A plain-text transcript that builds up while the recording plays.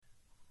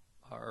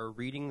Our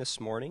reading this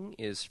morning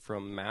is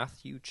from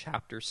Matthew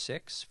chapter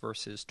 6,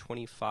 verses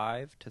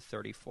 25 to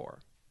 34.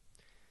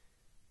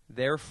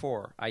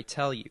 Therefore, I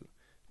tell you,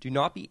 do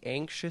not be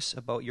anxious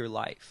about your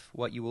life,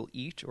 what you will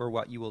eat or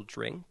what you will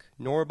drink,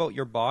 nor about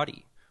your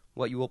body,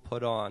 what you will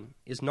put on.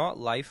 Is not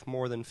life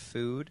more than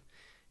food,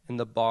 and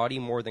the body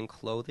more than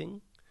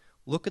clothing?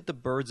 Look at the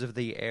birds of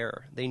the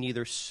air. They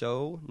neither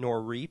sow,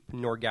 nor reap,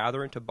 nor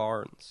gather into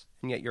barns,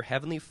 and yet your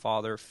heavenly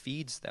Father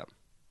feeds them.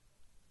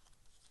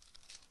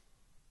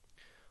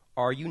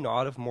 Are you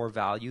not of more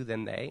value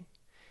than they?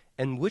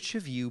 And which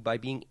of you, by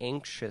being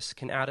anxious,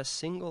 can add a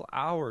single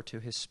hour to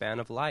his span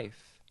of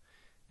life?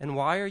 And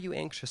why are you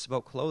anxious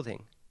about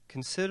clothing?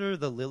 Consider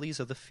the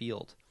lilies of the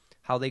field,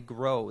 how they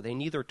grow. They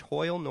neither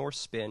toil nor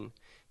spin.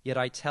 Yet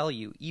I tell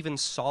you, even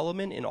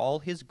Solomon in all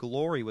his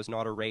glory was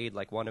not arrayed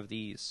like one of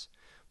these.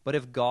 But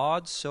if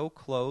God so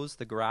clothes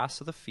the grass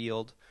of the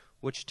field,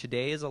 which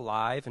today is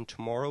alive and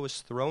tomorrow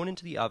is thrown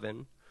into the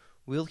oven,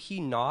 will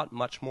he not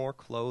much more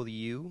clothe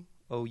you,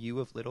 O you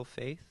of little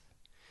faith?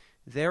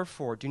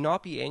 Therefore do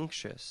not be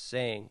anxious,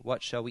 saying,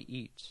 what shall we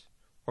eat?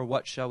 Or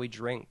what shall we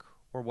drink?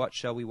 Or what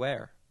shall we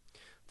wear?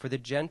 For the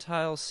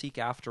Gentiles seek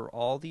after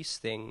all these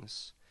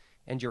things,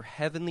 and your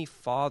heavenly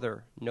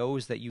Father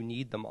knows that you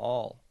need them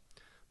all.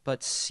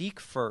 But seek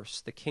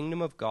first the kingdom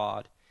of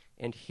God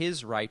and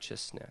his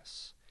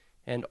righteousness,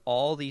 and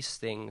all these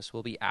things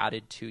will be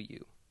added to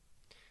you.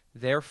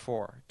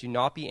 Therefore do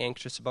not be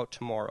anxious about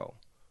tomorrow,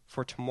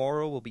 for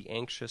tomorrow will be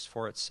anxious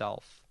for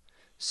itself.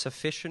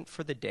 Sufficient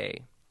for the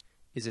day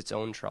is its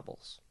own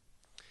troubles.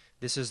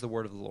 This is the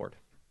word of the Lord.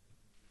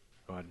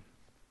 God.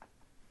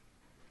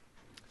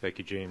 Thank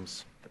you,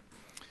 James.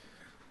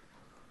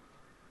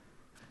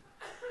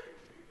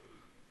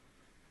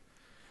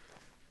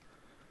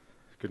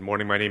 Good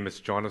morning. My name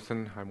is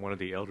Jonathan. I'm one of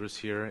the elders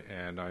here,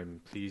 and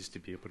I'm pleased to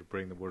be able to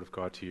bring the Word of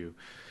God to you.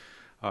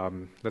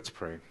 Let's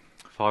pray.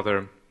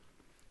 Father,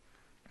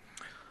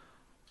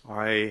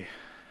 I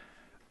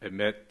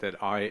admit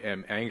that I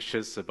am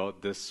anxious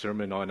about this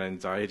sermon on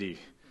anxiety.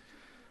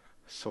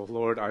 So,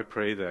 Lord, I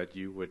pray that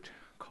you would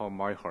calm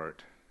my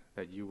heart,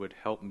 that you would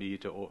help me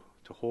to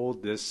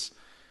hold this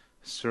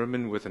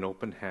sermon with an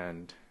open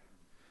hand,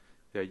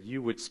 that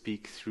you would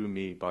speak through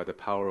me by the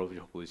power of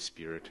your Holy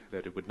Spirit,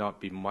 that it would not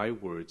be my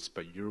words,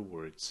 but your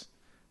words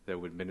that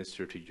would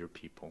minister to your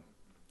people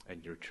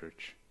and your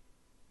church.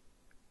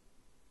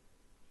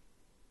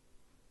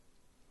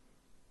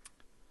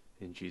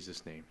 In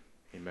Jesus' name,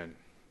 amen.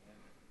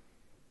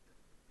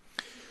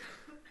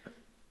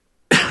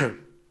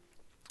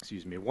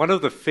 Excuse me. One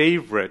of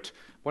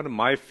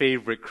my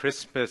favorite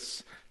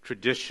Christmas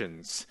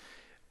traditions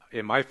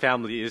in my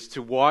family is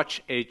to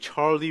watch a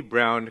Charlie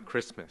Brown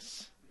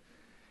Christmas.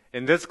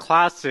 In this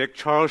classic,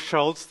 Charles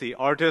Schulz, the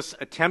artist,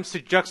 attempts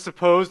to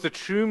juxtapose the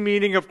true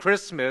meaning of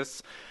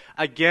Christmas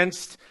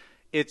against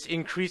its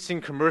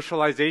increasing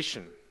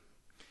commercialization.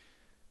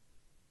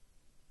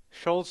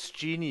 Schulz's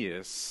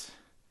genius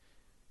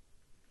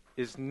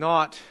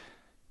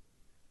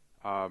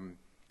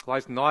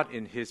lies not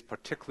in his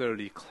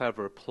particularly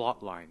clever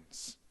plot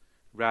lines,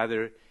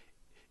 rather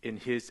in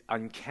his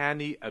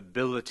uncanny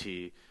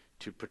ability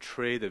to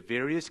portray the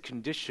various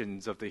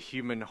conditions of the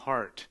human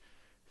heart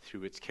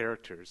through its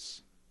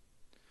characters.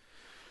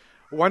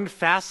 One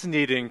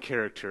fascinating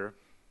character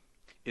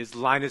is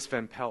Linus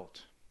Van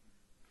Pelt.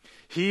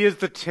 He is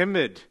the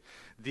timid,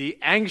 the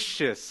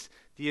anxious,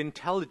 the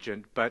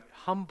intelligent, but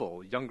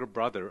humble younger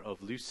brother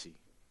of Lucy.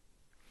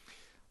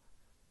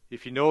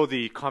 If you know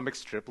the comic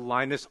strip,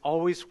 Linus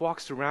always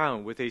walks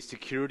around with a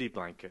security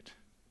blanket,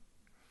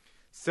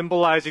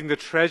 symbolizing the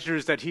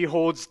treasures that he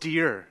holds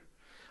dear.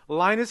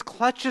 Linus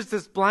clutches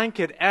this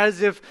blanket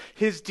as if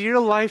his dear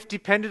life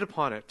depended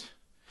upon it.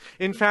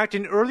 In fact,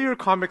 in earlier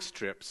comic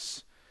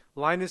strips,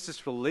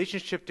 Linus's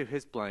relationship to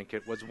his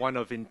blanket was one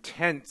of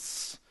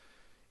intense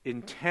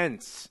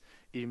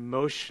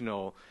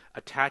emotional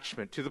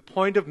attachment, to the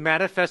point of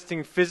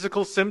manifesting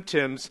physical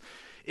symptoms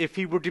if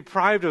he were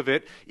deprived of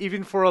it,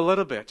 even for a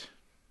little bit.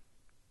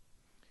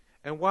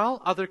 And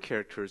while other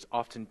characters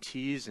often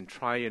tease and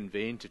try in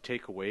vain to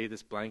take away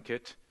this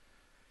blanket,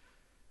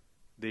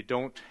 they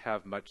don't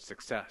have much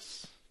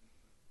success.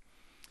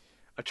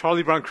 A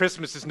Charlie Brown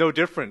Christmas is no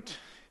different.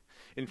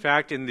 In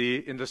fact, in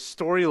the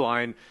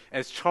storyline,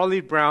 as Charlie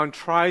Brown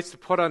tries to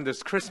put on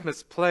this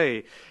Christmas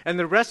play, and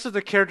the rest of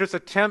the characters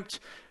attempt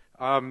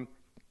to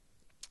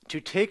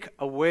take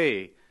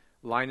away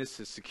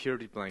Linus's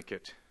security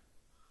blanket,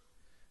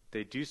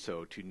 they do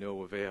so to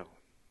no avail.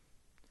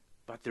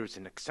 But there's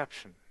an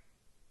exception.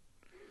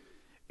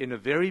 In a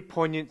very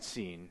poignant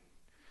scene,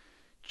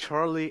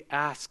 Charlie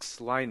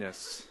asks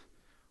Linus,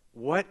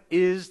 "What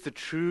is the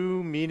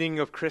true meaning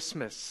of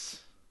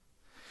Christmas?"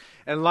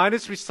 And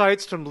Linus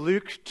recites from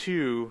Luke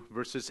 2,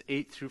 verses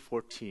 8 through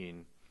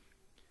 14.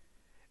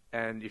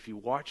 And if you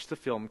watch the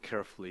film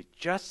carefully,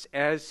 just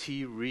as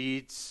he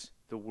reads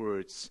the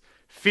words,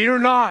 "Fear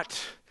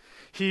not,"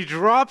 he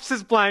drops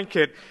his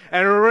blanket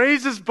and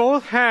raises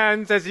both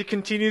hands as he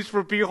continues,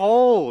 "For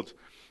behold,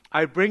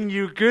 I bring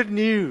you good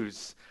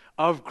news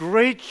of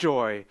great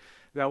joy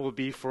that will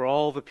be for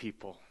all the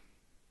people.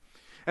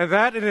 And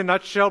that, in a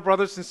nutshell,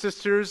 brothers and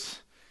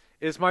sisters,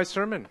 is my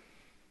sermon.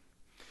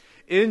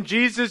 In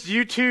Jesus,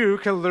 you too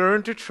can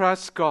learn to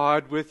trust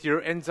God with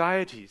your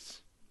anxieties.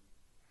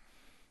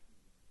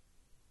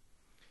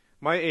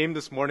 My aim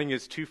this morning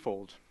is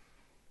twofold.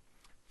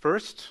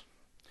 First,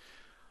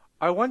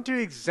 I want to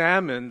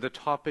examine the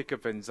topic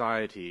of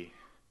anxiety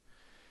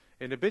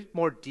in a bit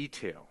more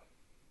detail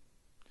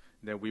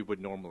than we would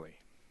normally.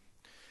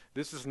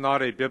 This is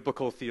not a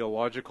biblical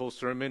theological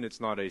sermon. It's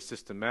not a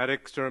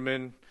systematic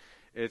sermon.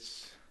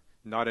 It's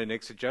not an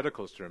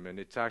exegetical sermon.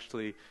 It's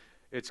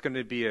going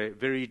to be a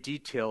very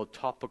detailed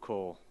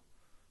topical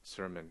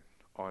sermon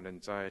on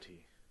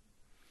anxiety.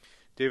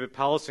 David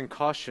Powlison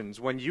cautions,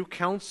 when you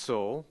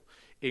counsel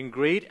in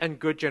great and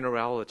good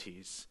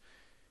generalities,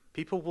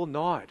 people will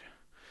nod,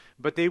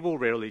 but they will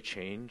rarely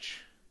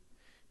change.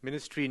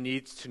 Ministry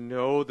needs to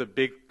know the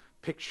big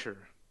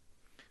picture,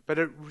 but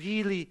it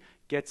really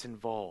gets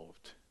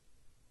involved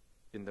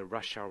in the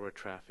rush hour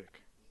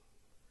traffic.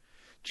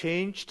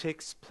 Change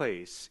takes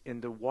place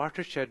in the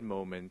watershed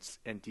moments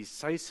and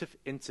decisive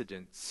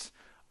incidents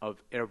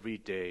of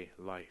everyday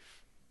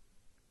life.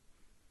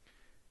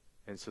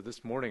 And so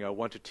this morning I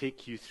want to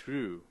take you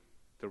through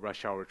the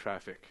rush hour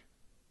traffic.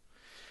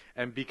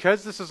 And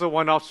because this is a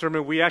one-off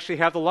sermon, we actually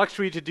have the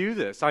luxury to do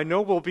this. I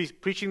know we'll be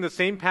preaching the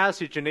same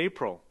passage in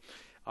April,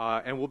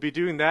 and we'll be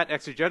doing that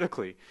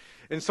exegetically.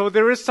 And so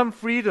there is some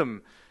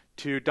freedom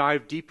to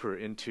dive deeper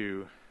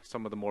into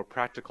some of the more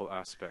practical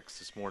aspects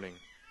this morning.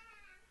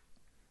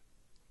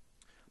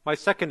 My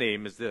second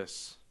aim is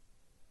this.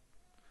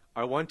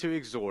 I want to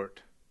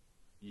exhort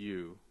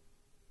you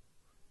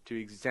to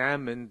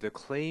examine the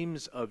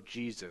claims of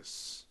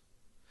Jesus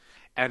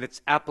and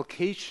its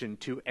application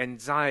to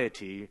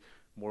anxiety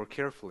more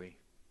carefully.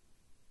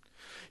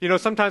 You know,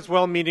 sometimes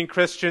well-meaning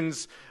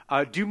Christians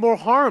do more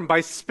harm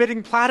by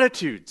spitting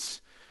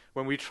platitudes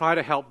when we try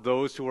to help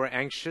those who are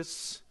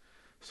anxious.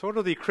 Sort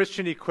of the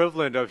Christian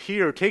equivalent of,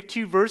 here, take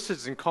 2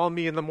 verses and call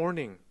me in the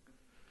morning.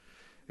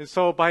 And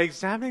so by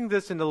examining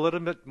this in a little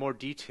bit more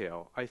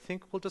detail, I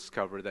think we'll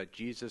discover that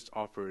Jesus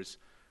offers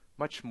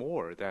much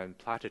more than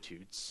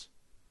platitudes.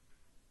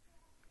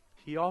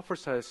 He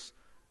offers us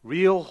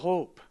real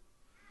hope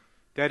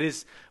that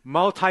is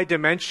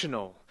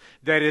multidimensional,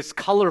 that is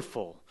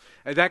colorful,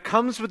 and that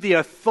comes with the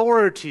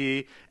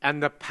authority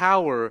and the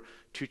power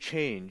to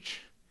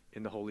change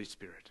in the Holy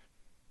Spirit.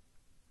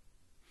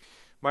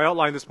 My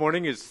outline this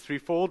morning is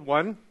threefold.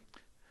 One,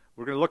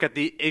 we're going to look at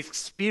the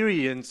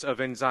experience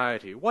of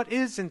anxiety. What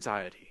is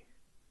anxiety?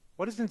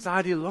 What does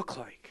anxiety look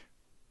like?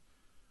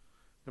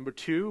 Number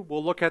 2,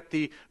 we'll look at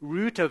the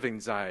root of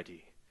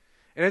anxiety.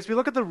 And as we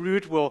look at the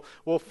root,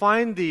 we'll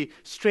find the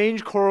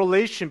strange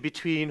correlation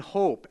between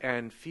hope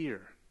and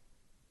fear.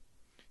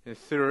 And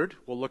third,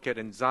 we'll look at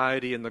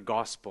anxiety in the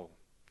gospel.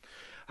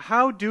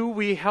 How do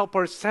we help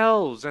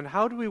ourselves, and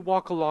how do we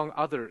walk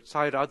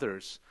alongside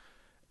others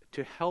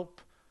to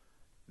help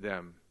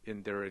them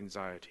in their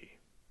anxiety?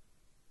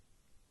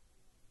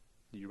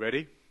 You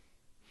ready?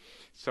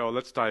 So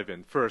let's dive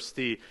in. First,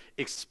 the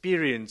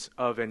experience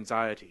of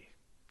anxiety.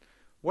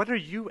 What are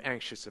you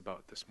anxious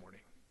about this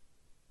morning?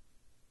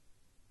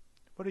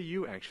 What are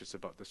you anxious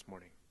about this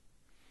morning?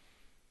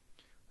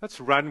 Let's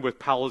run with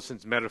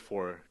Powlison's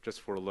metaphor just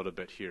for a little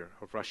bit here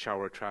of rush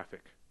hour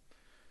traffic.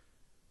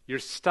 You're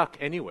stuck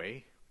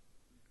anyway.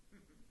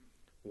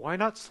 Why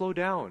not slow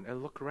down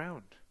and look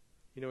around?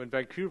 You know, in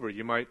Vancouver,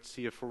 you might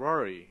see a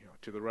Ferrari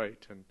to the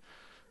right and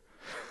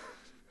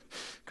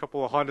a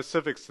couple of Honda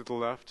Civics to the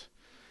left.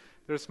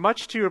 There's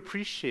much to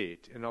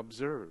appreciate and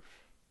observe.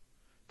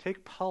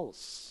 Take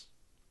pulse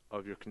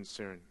of your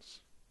concerns.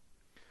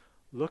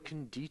 Look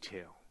in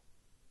detail.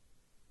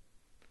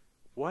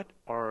 What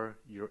are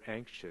your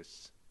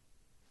anxious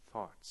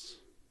thoughts?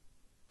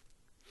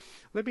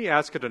 Let me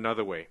ask it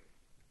another way.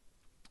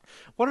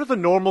 What are the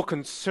normal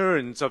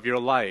concerns of your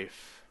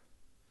life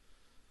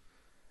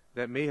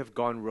that may have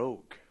gone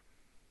rogue?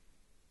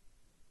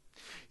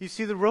 You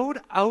see, the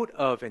road out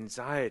of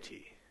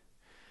anxiety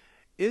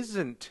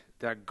isn't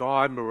that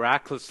God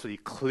miraculously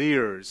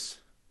clears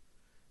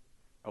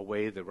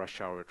away the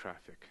rush hour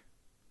traffic.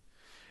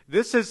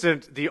 This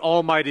isn't the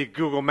almighty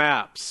Google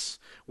Maps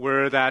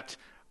where that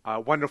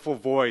wonderful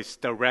voice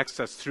directs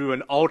us through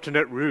an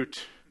alternate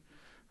route.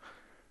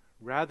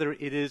 Rather,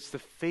 it is the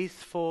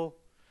faithful,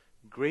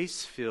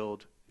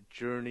 grace-filled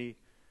journey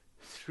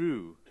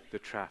through the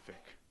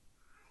traffic.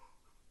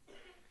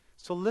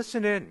 So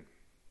listen in.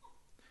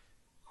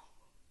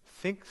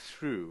 Think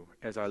through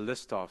as I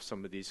list off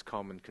some of these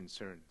common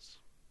concerns.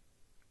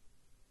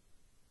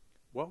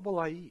 What will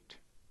I eat?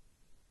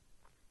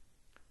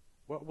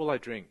 What will I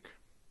drink?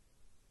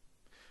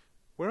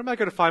 Where am I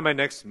going to find my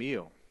next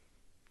meal?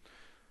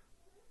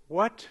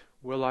 What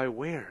will I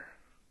wear?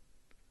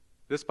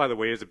 This, by the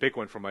way, is a big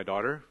one for my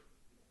daughter.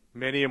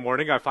 Many a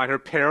morning I find her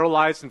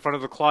paralyzed in front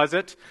of the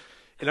closet,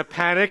 in a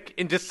panic,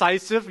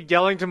 indecisive,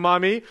 yelling to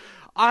Mommy,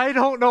 "I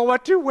don't know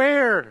what to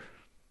wear."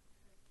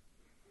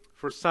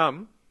 For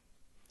some,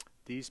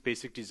 these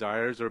basic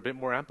desires are a bit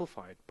more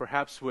amplified,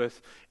 perhaps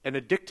with an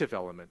addictive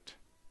element.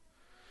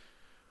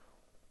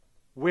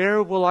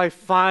 Where will I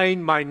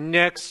find my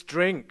next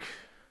drink?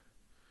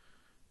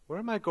 Where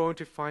am I going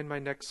to find my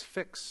next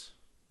fix?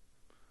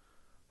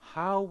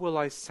 How will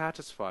I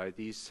satisfy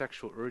these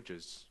sexual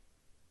urges?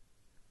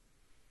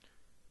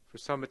 For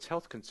some, it's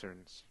health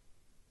concerns.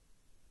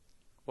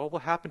 What will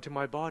happen to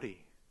my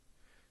body?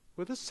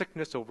 Will this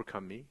sickness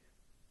overcome me?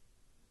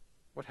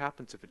 What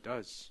happens if it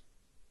does?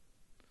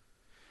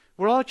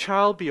 Will our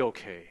child be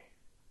okay?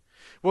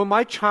 Will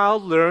my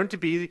child learn to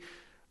be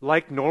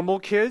like normal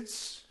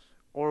kids,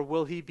 or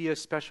will he be a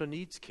special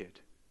needs kid?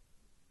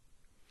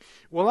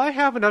 Will I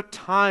have enough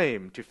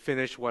time to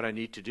finish what I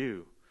need to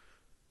do?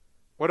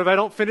 What if I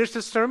don't finish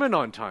the sermon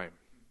on time?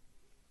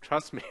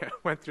 Trust me, I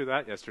went through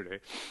that yesterday.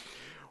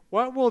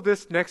 What will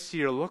this next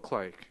year look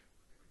like?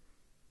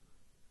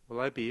 Will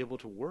I be able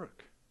to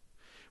work?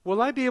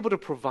 Will I be able to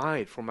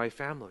provide for my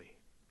family?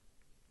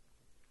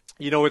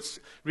 You know, it's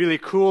really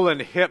cool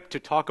and hip to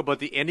talk about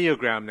the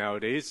Enneagram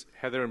nowadays.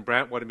 Heather and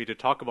Brant wanted me to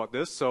talk about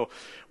this. So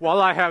while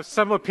I have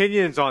some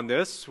opinions on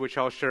this, which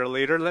I'll share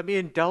later, let me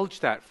indulge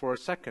that for a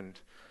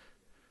second.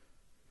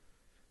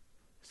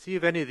 See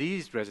if any of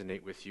these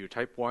resonate with you.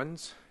 Type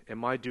 1s,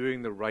 am I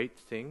doing the right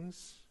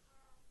things?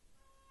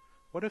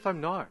 What if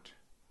I'm not?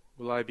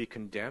 Will I be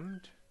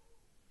condemned?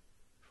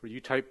 For you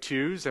type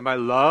 2s, am I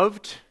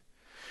loved?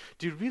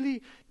 Do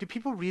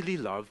people really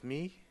love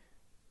me?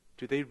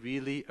 Do they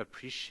really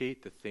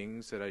appreciate the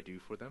things that I do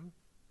for them?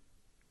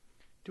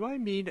 Do I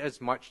mean as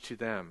much to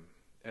them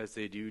as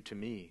they do to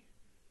me?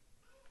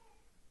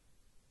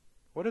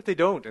 What if they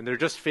don't and they're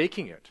just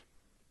faking it?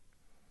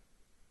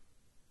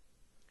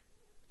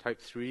 Type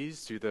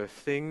 3s, do the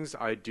things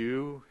I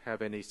do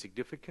have any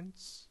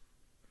significance?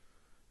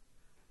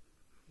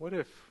 What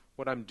if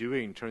what I'm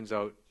doing turns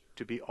out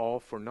to be all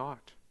for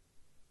naught?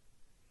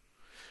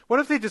 What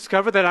if they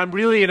discover that I'm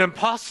really an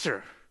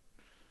imposter?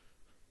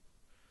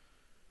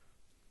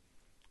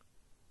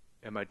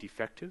 Am I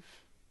defective?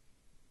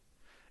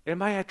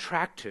 Am I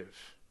attractive?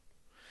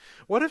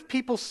 What if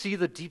people see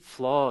the deep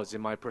flaws in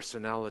my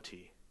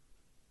personality?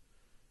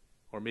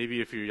 Or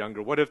maybe if you're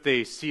younger, what if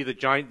they see the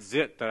giant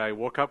zit that I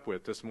woke up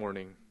with this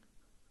morning?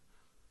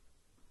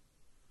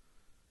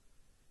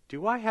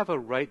 Do I have a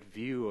right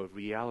view of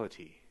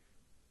reality?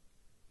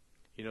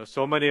 You know,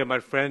 so many of my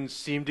friends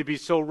seem to be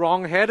so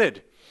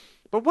wrong-headed.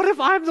 But what if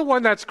I'm the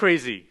one that's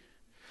crazy?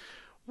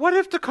 What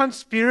if the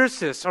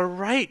conspiracists are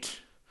right?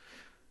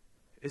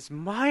 Is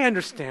my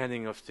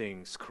understanding of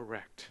things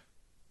correct?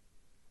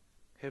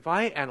 Have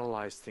I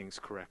analyzed things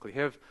correctly?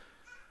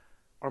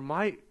 Are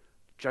my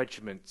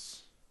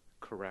judgments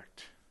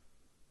correct?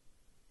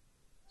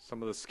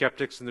 Some of the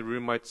skeptics in the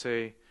room might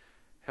say,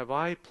 have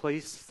I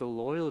placed my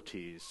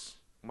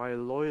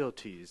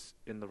loyalties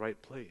in the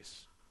right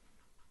place?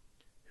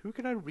 Who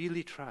can I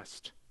really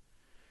trust?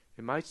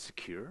 Am I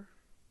secure?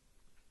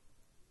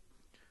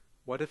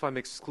 What if I'm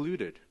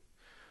excluded?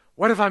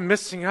 What if I'm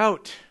missing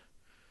out?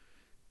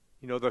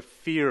 You know, the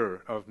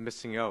fear of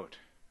missing out,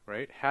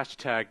 right?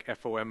 Hashtag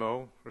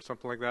FOMO or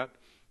something like that.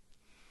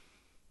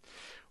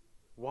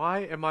 Why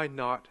am I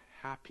not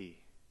happy?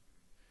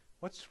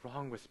 What's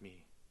wrong with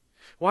me?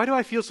 Why do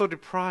I feel so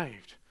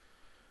deprived?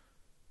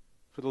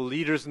 For the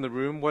leaders in the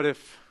room, what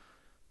if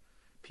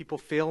people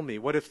fail me?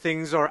 What if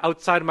things are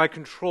outside of my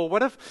control?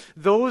 What if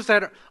those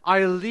that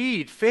I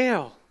lead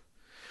fail?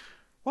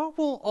 What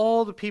will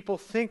all the people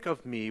think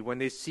of me when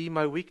they see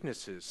my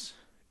weaknesses?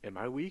 Am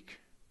I weak?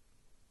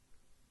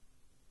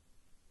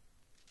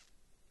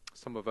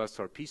 Some of us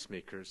are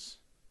peacemakers.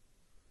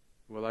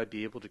 Will I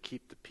be able to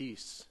keep the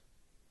peace?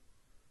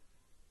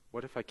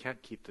 What if I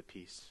can't keep the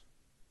peace?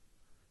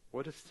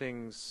 What if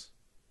things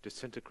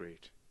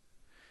disintegrate?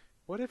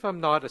 What if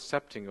I'm not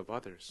accepting of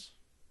others?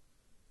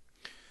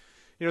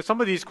 You know,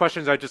 some of these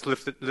questions I just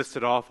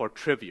listed off are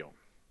trivial.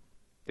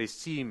 They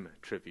seem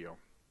trivial.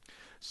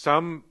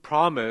 Some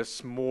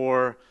promise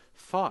more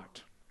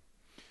thought.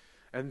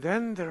 And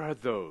then there are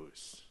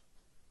those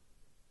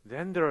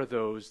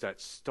that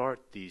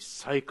start these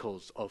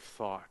cycles of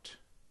thought.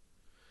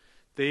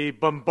 They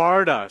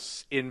bombard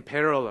us in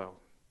parallel.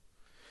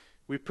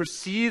 We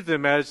perceive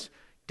them as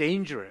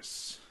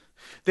dangerous.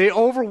 They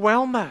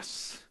overwhelm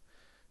us.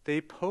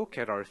 They poke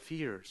at our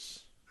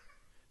fears.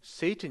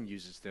 Satan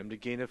uses them to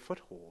gain a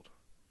foothold.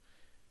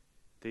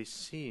 They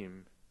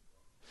seem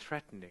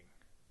threatening.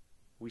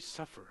 We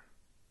suffer.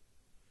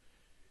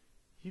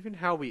 Even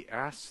how we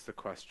ask the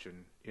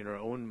question in our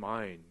own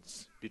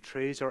minds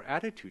betrays our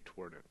attitude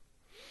toward it.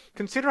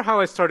 Consider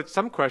how I started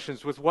some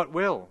questions with what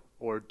will,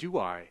 or do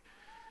I,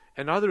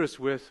 and others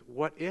with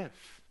what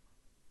if.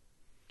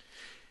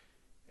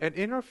 And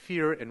in our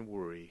fear and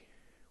worry,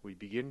 we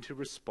begin to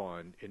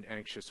respond in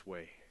anxious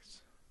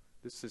ways.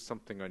 This is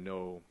something I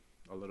know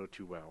a little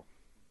too well.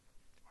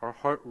 Our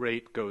heart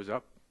rate goes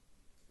up.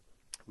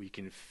 We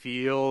can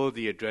feel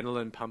the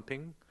adrenaline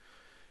pumping.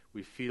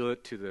 We feel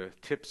it to the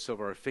tips of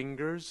our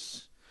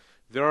fingers.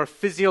 There are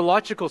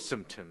physiological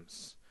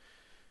symptoms.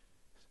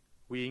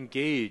 We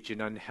engage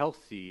in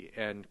unhealthy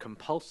and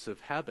compulsive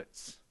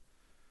habits.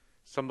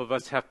 Some of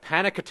us have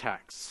panic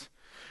attacks.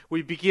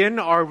 We begin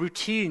our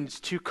routines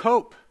to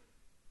cope.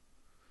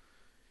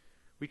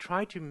 We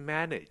try to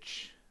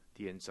manage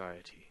the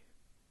anxiety.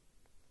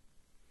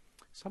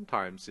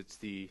 Sometimes it's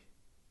the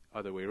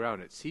other way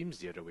around. It seems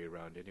the other way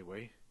around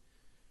anyway.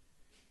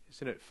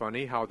 Isn't it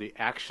funny how the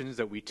actions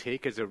that we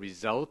take as a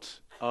result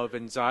of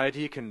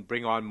anxiety can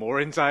bring on more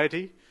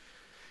anxiety?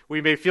 We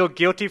may feel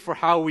guilty for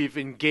how we've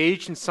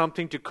engaged in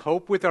something to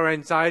cope with our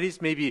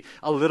anxieties, maybe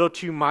a little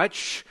too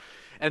much,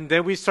 and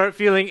then we start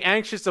feeling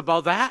anxious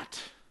about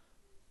that.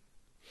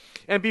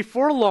 And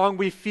before long,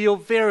 we feel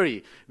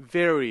very,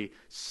 very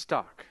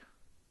stuck.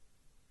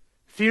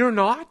 Fear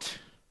not.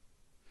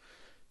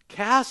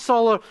 Cast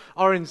all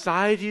our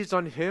anxieties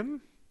on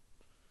Him.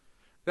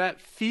 That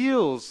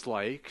feels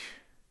like,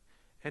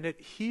 and it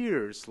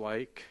hears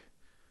like,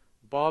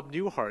 Bob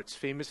Newhart's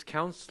famous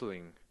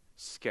counseling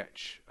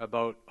sketch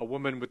about a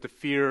woman with the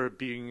fear of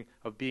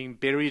being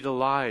buried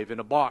alive in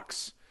a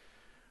box,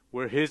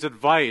 where his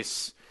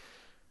advice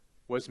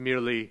was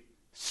merely,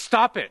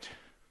 stop it.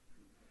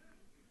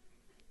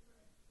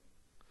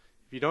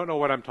 If you don't know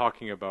what I'm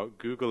talking about,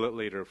 Google it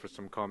later for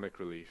some comic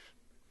relief.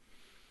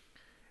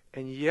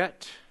 And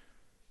yet,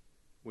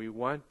 we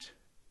want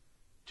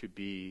to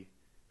be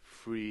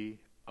free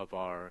of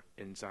our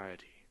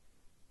anxiety.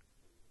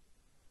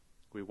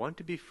 We want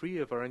to be free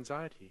of our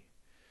anxiety.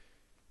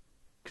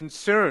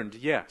 Concerned,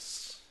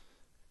 yes.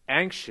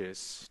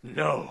 Anxious,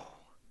 no.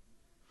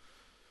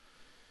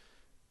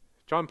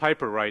 John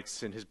Piper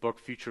writes in his book,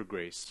 Future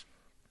Grace,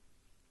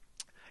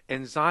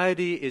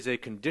 anxiety is a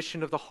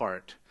condition of the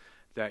heart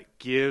that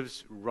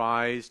gives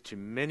rise to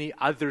many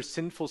other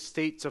sinful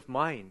states of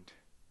mind.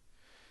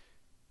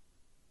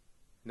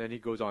 And then he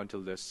goes on to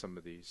list some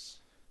of these.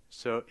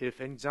 So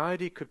if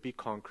anxiety could be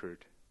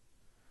conquered,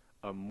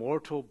 a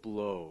mortal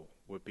blow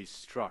would be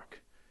struck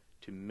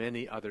to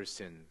many other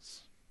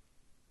sins.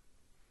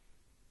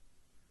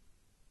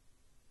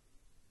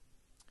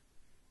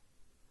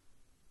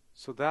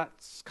 So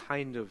that's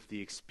kind of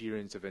the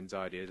experience of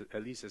anxiety,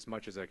 at least as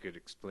much as I could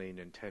explain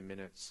in 10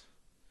 minutes.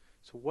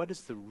 So what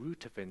is the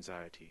root of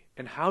anxiety?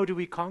 And how do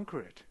we conquer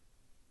it?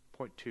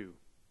 Point 2.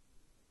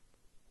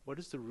 What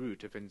is the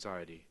root of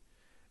anxiety?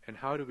 And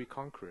how do we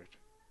conquer it?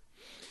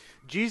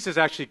 Jesus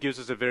actually gives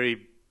us a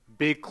very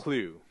big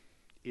clue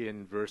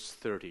in verse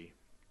 30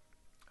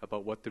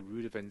 about what the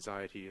root of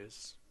anxiety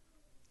is.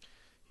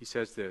 He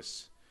says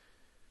this,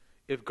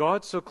 if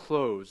God so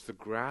clothes the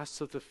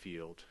grass of the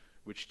field,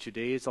 which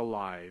today is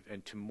alive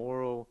and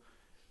tomorrow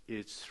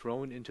is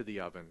thrown into the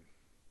oven,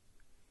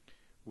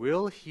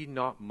 will He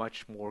not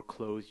much more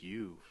clothe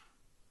you,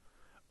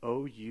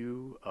 O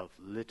you of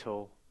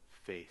little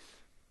faith?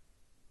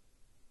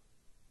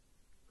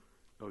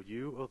 O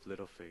you of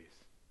little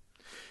faith.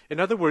 In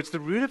other words,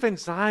 the root of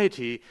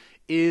anxiety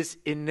is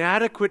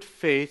inadequate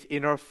faith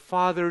in our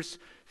Father's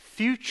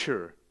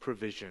future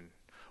provision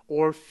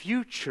or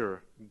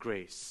future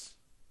grace.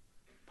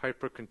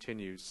 Piper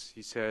continues,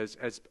 he says,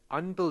 as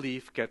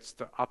unbelief gets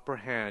the upper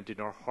hand in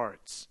our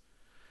hearts,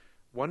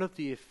 one of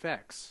the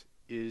effects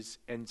is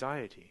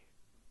anxiety.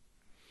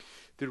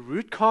 The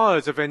root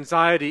cause of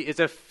anxiety is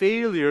a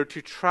failure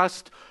to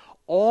trust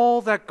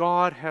all that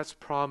God has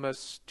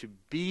promised to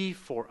be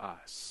for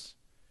us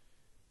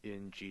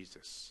in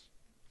Jesus.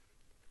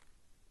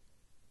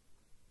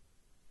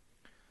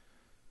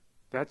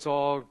 That's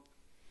all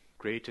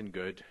great and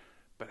good,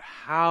 but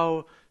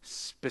how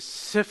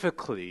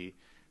specifically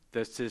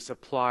does this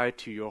apply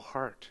to your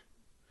heart?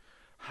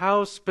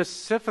 How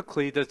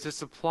specifically does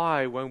this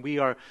apply when we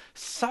are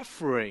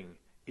suffering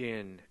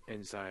in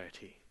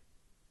anxiety?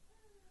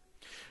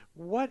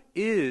 What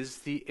is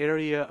the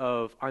area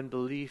of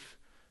unbelief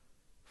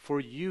for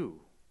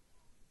you?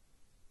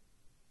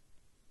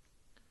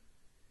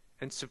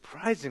 And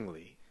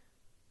surprisingly,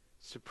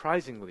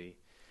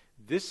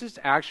 this is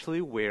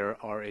actually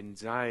where our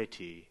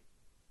anxiety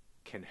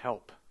can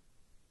help.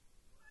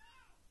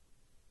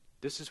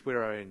 This is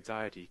where our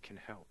anxiety can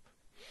help.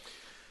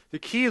 The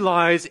key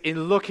lies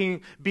in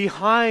looking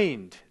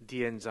behind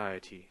the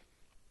anxiety,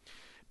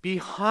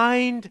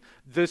 behind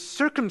the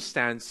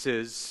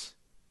circumstances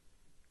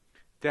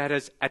that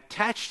has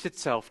attached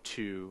itself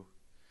to,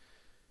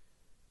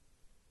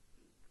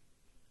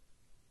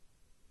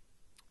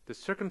 the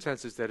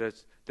circumstances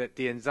that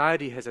the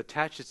anxiety has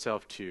attached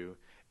itself to,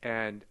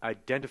 and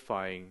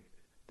identifying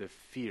the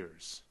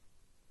fears.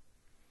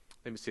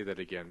 Let me say that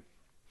again.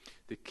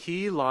 The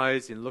key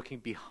lies in looking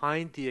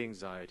behind the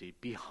anxiety,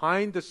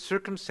 behind the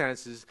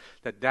circumstances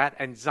that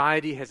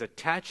anxiety has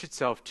attached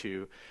itself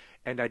to,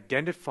 and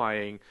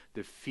identifying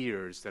the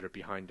fears that are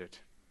behind it.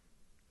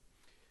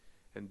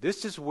 And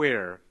this is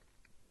where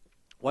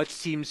what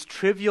seems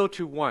trivial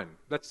to one,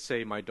 let's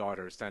say my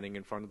daughter standing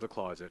in front of the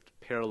closet,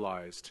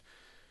 paralyzed,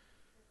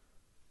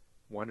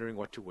 wondering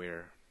what to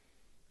wear,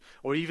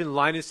 or even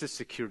Linus'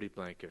 security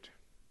blanket.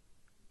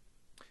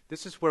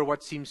 This is where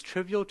what seems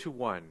trivial to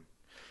one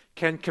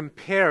can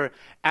compare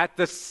at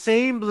the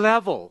same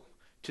level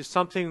to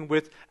something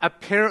with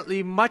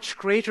apparently much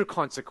greater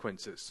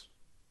consequences.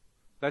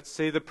 Let's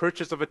say the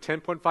purchase of a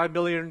 $10.5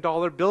 million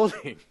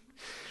building.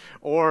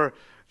 or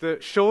the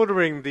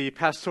shouldering the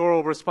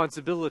pastoral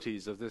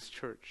responsibilities of this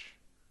church.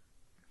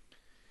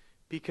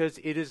 Because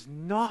it is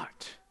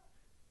not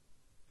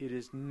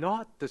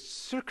the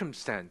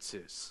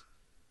circumstances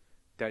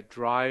that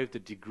drive the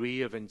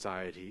degree of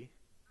anxiety.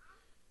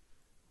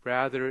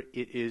 Rather,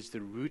 it is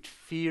the root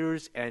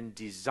fears and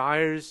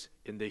desires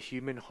in the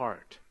human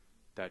heart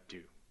that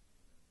do.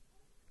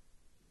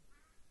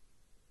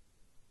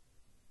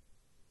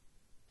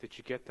 Did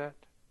you get that?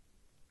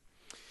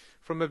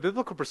 From a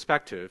biblical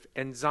perspective,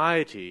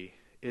 anxiety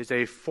is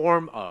a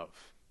form of,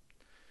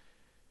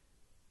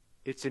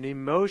 it's an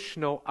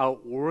emotional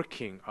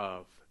outworking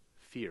of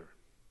fear.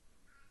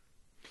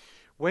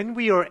 When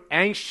we are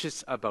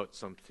anxious about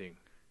something,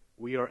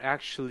 we are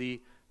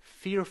actually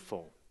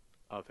fearful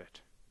of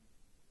it.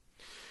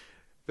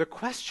 The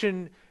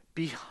question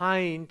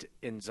behind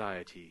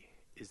anxiety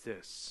is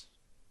this: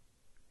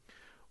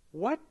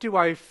 what do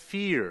I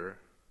fear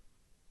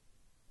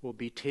will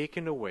be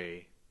taken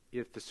away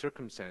if the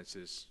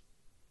circumstances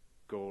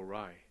go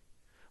awry?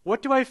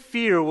 What do I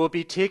fear will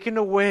be taken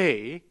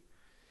away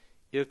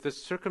if the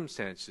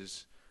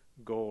circumstances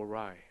go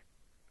awry?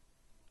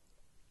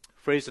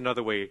 Phrased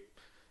another way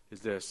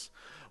is this: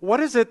 what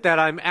is it that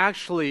I'm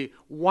actually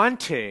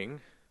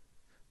wanting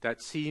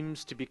that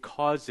seems to be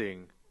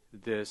causing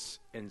this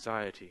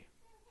anxiety?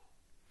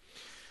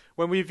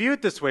 When we view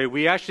it this way,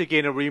 we actually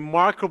gain a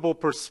remarkable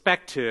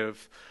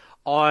perspective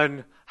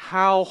on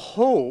how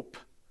hope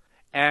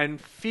and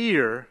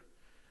fear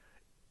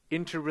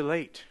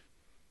interrelate.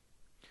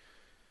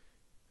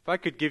 If I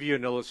could give you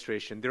an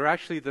illustration, they're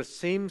actually the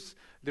same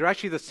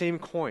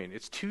coin.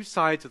 It's two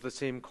sides of the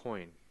same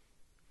coin.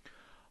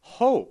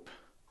 Hope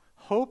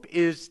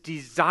is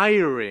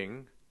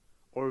desiring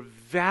or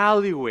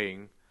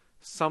valuing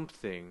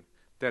something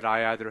that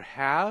I either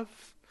have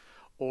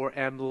or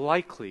am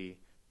likely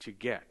to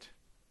get.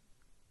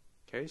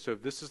 Okay, so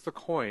if this is the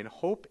coin,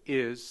 hope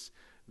is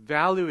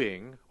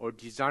valuing or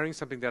desiring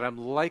something that I'm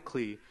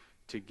likely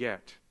to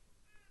get.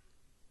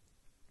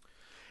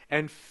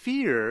 And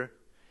fear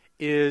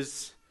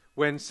is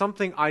when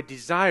something I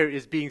desire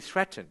is being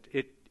threatened.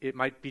 It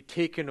might be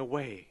taken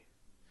away.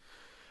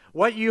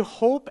 What you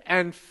hope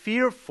and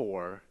fear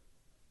for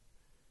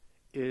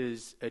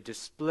is a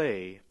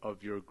display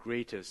of your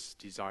greatest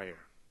desire.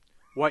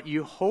 What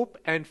you hope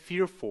and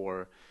fear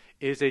for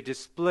is a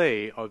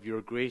display of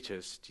your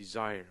greatest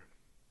desire.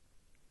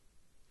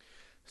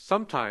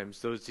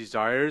 Sometimes those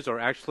desires are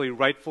actually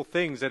rightful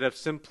things that have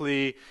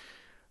simply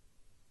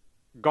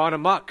gone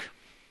amok.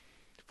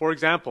 For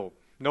example,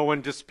 no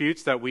one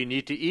disputes that we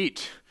need to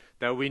eat,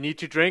 that we need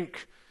to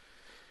drink.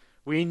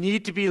 We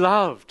need to be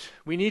loved.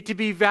 We need to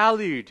be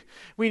valued.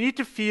 We need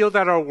to feel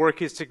that our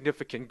work is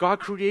significant. God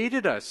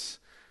created us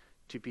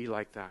to be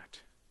like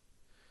that.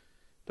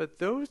 But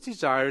those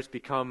desires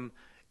become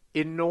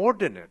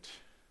inordinate.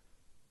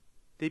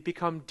 They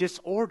become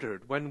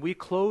disordered when we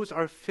close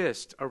our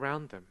fist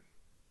around them.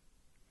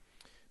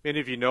 Many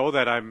of you know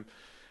that I'm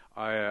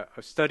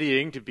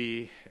studying to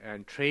be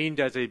and trained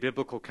as a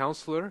biblical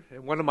counselor.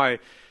 And one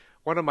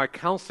of my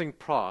counseling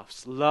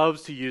profs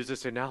loves to use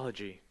this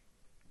analogy.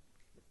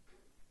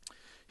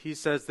 He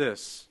says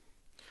this: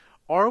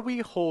 are we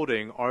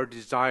holding our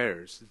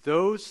desires,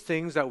 those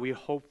things that we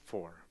hope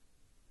for,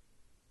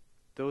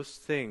 those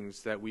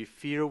things that we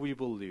fear we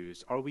will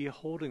lose, are we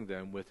holding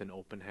them with an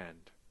open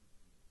hand?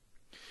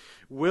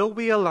 Will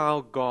we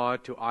allow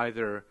God to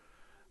either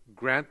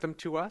grant them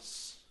to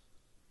us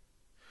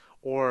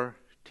or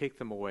take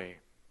them away?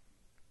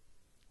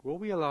 Will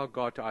we allow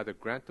God to either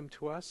grant them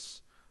to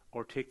us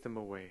or take them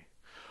away?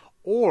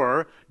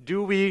 Or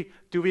do we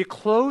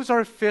close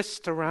our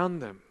fist around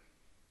them,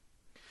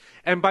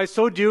 and by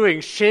so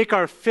doing, shake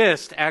our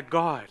fist at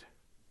God?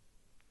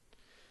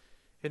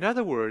 In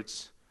other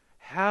words,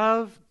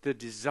 have the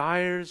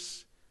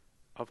desires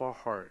of our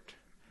heart,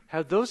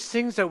 have those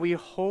things that we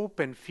hope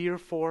and fear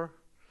for,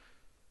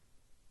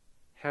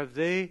 have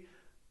they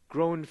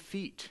grown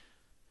feet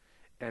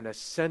and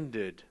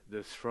ascended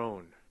the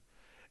throne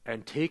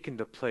and taken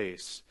the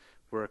place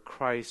where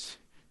Christ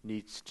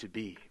needs to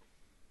be?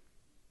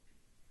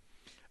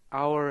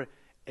 Our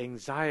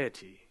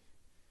anxiety,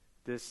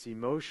 this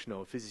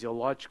emotional,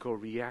 physiological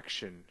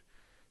reaction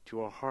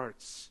to our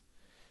hearts,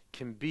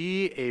 can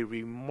be a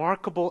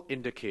remarkable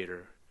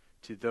indicator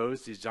to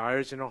those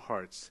desires in our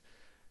hearts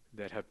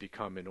that have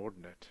become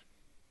inordinate.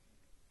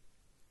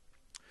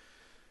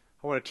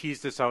 I want to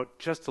tease this out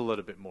just a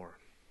little bit more.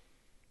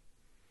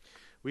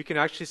 We can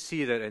actually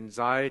see that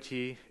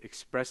anxiety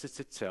expresses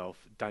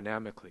itself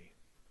dynamically.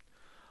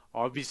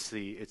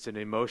 Obviously, it's an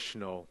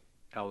emotional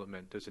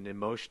element. There's an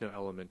emotional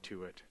element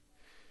to it.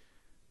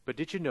 But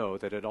did you know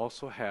that it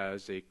also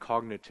has a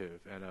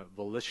cognitive and a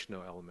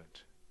volitional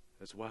element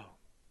as well?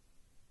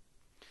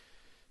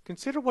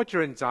 Consider what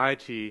your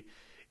anxiety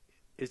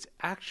is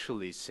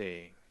actually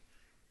saying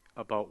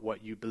about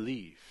what you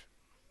believe,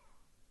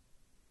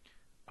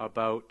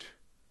 about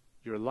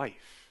your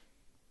life,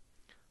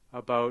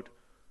 about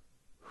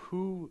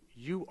who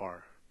you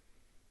are,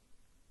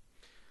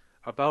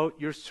 about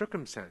your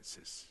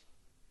circumstances,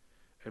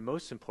 and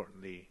most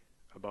importantly,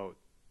 about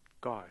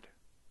God.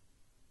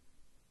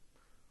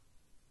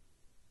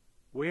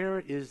 Where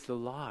is the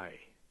lie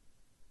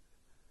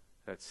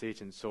that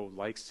Satan so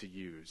likes to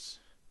use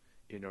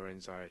in our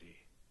anxiety?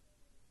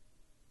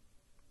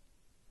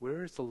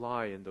 Where is the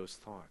lie in those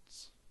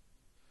thoughts?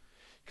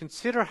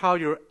 Consider how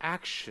your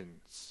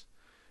actions,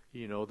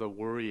 the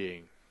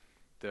worrying,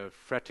 the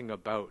fretting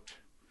about,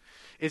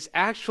 is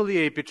actually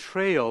a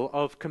betrayal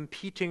of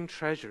competing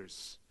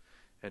treasures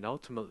and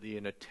ultimately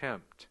an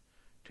attempt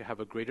to have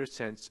a greater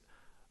sense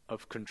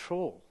of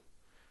control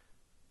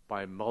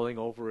by mulling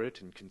over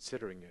it and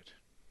considering it.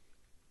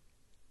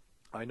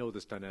 I know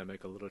this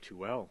dynamic a little too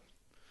well.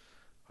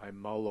 I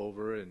mull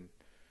over and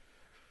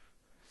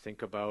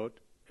think about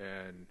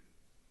and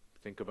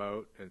think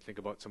about and think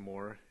about some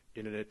more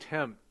in an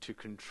attempt to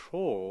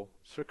control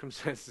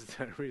circumstances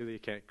that I really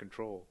can't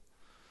control.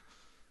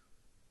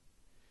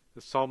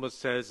 The psalmist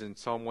says in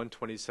Psalm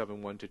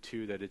 127,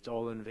 1-2, that it's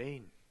all in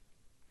vain.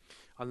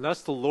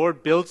 Unless the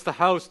Lord builds the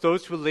house,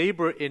 those who build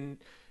it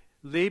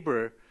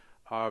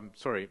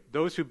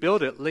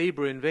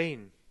labor in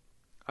vain.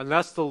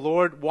 Unless the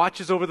Lord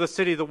watches over the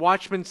city, the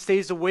watchman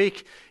stays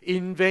awake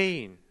in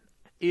vain.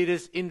 It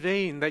is in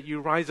vain that you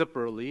rise up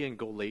early and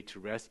go late to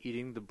rest,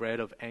 eating the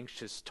bread of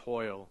anxious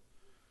toil.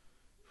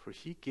 For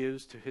he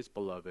gives to his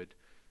beloved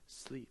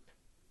sleep.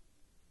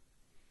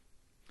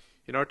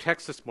 In our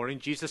text this morning,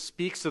 Jesus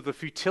speaks of the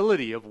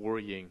futility of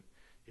worrying.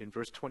 In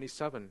verse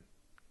 27,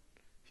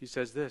 he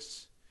says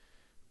this,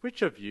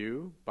 "Which of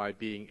you, by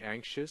being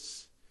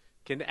anxious,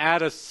 can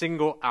add a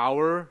single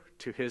hour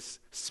to his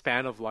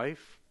span of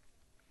life?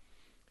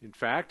 In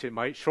fact, it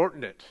might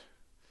shorten it."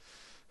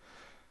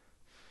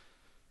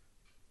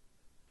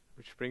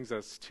 Which brings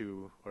us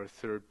to our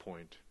third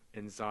point,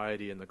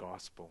 anxiety in the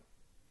gospel.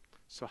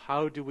 So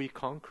how do we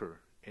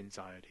conquer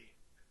anxiety?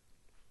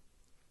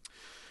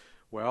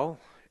 Well,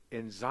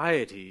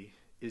 anxiety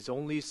is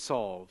only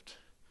solved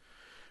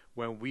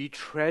when we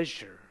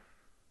treasure,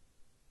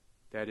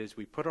 that is,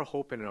 we put our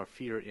hope and our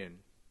fear in,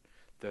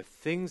 the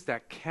things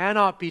that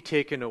cannot be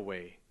taken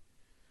away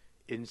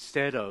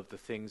instead of the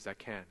things that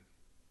can.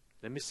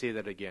 Let me say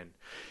that again.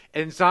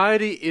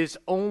 Anxiety is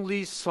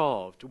only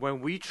solved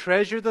when we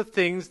treasure the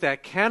things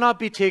that cannot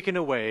be taken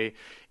away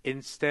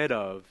instead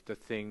of the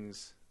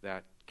things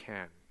that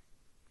can.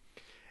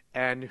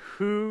 And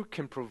who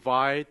can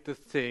provide the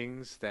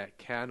things that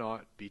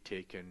cannot be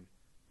taken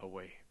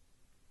away?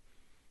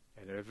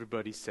 And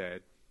everybody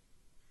said,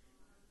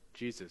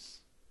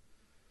 Jesus.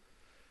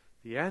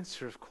 The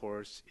answer, of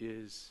course,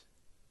 is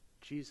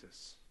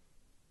Jesus.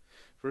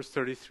 Verse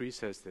 33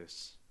 says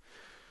this,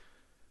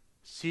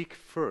 "Seek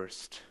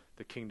first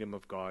the kingdom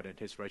of God and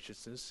his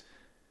righteousness,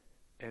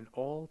 and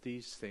all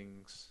these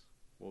things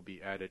will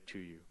be added to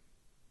you."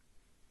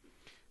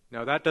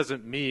 Now that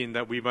doesn't mean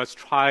that we must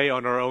try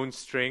on our own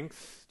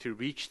strength to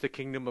reach the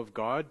kingdom of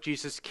God.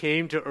 Jesus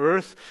came to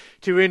earth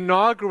to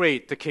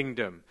inaugurate the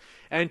kingdom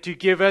and to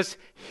give us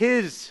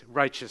his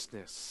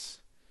righteousness.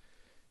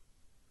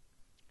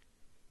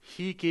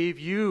 He gave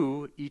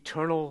you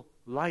eternal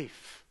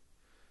life.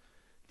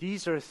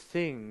 These are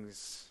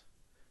things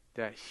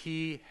that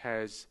he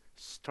has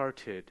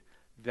started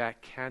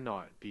that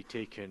cannot be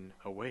taken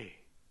away.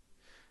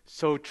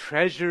 So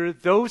treasure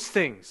those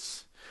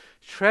things.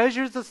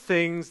 Treasure the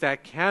things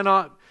that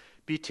cannot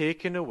be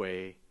taken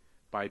away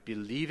by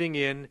believing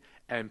in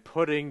and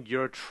putting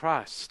your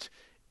trust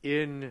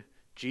in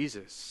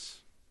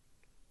Jesus.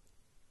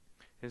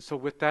 And so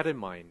with that in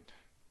mind,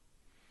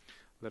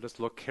 let us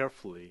look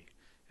carefully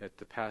at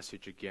the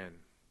passage again.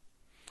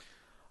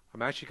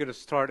 I'm actually going to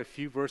start a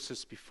few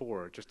verses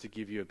before, just to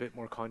give you a bit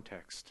more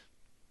context.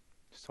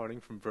 Starting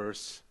from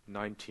verse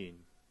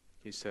 19,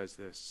 he says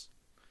this,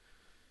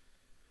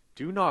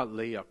 "Do not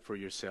lay up for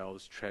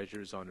yourselves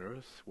treasures on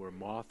earth, where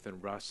moth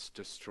and rust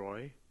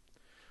destroy,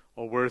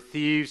 or where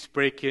thieves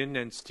break in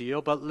and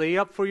steal, but lay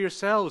up for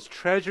yourselves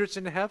treasures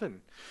in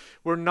heaven,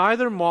 where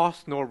neither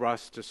moth nor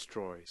rust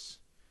destroys,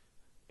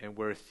 and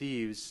where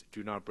thieves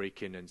do not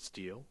break in and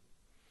steal.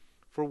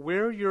 For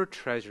where your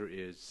treasure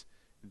is,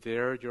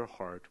 there your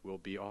heart will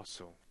be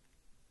also."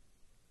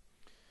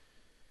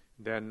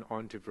 Then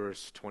on to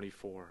verse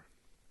 24.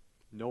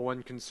 "No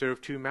one can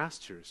serve two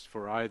masters,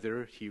 for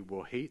either he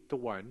will hate the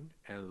one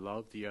and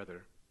love the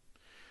other,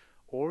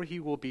 or he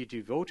will be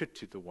devoted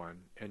to the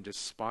one and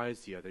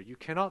despise the other. You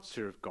cannot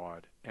serve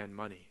God and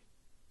money.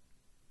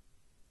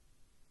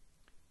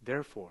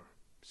 Therefore,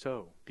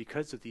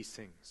 because of these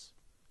things,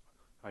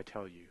 I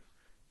tell you,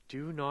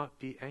 do not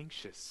be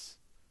anxious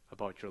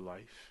about your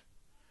life,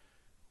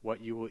 what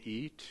you will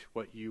eat,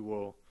 what you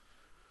will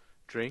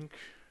drink,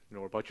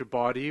 nor about your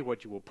body,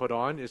 what you will put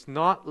on. Is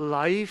not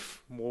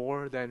life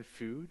more than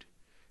food,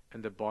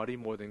 and the body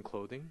more than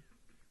clothing?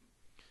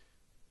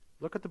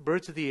 Look at the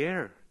birds of the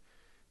air.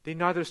 They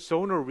neither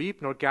sow nor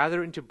reap nor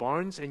gather into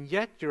barns, and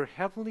yet your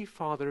heavenly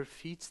Father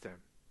feeds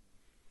them.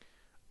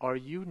 Are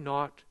you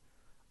not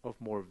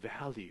of more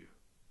value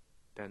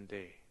than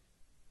they?"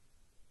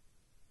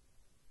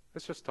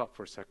 Let's just stop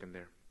for a second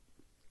there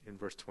in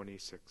verse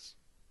 26.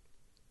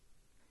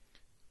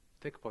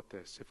 Think about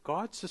this. If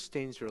God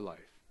sustains your life,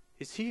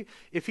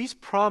 if He's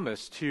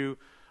promised to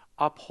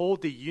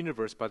uphold the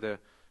universe by the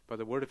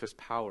word of His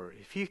power,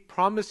 if He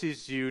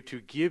promises you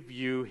to give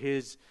you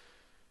His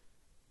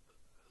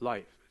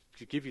life,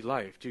 to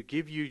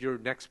give you your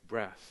next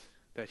breath,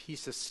 that He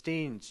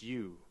sustains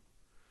you,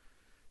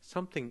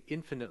 something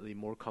infinitely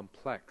more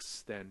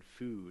complex than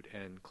food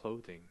and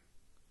clothing,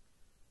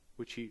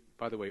 which He,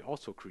 by the way,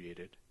 also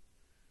created,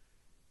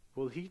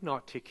 will He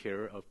not take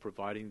care of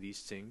providing these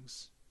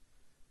things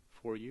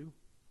for you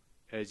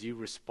as you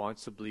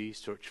responsibly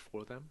search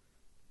for them?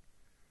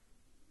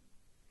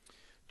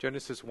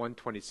 Genesis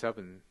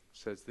 1:27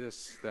 says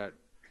this, that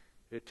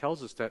it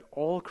tells us that of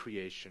all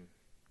creation,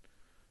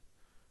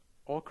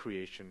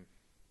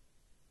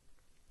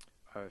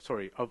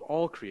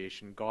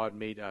 God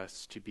made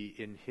us to be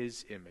in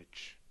His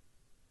image.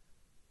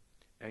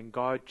 And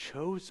God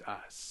chose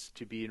us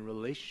to be in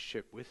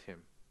relationship with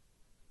Him.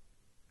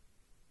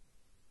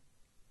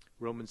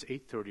 Romans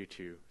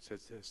 8:32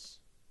 says this.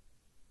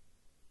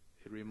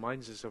 It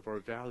reminds us of our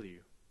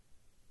value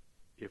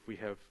if we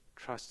have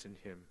trust in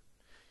Him.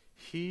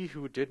 He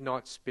who did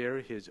not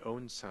spare His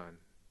own Son,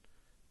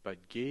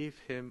 but gave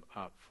Him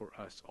up for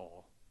us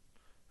all,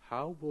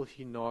 how will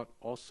He not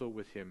also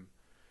with Him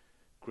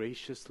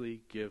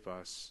graciously give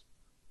us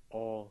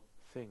all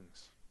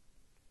things?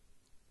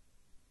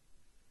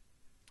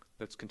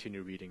 Let's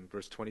continue reading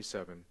verse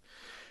 27.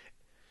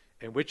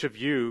 And which of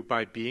you,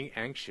 by being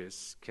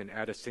anxious, can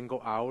add a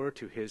single hour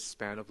to his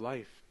span of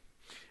life?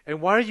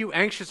 And why are you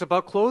anxious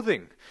about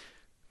clothing?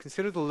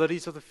 Consider the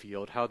lilies of the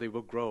field, how they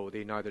will grow.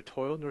 They neither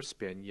toil nor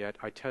spin. Yet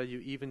I tell you,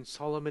 even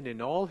Solomon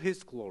in all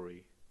his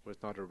glory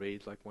was not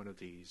arrayed like one of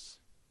these.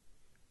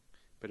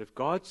 But if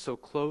God so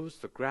clothes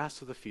the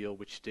grass of the field,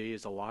 which today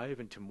is alive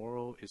and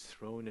tomorrow is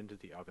thrown into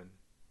the oven,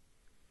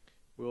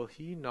 will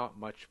He not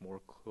much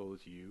more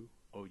clothe you,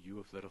 O you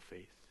of little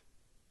faith?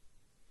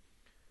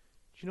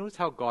 Do you notice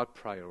how God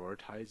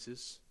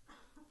prioritizes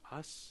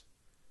us?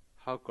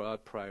 How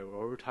God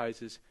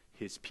prioritizes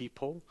His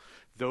people,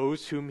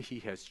 those whom He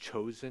has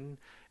chosen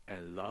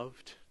and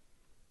loved?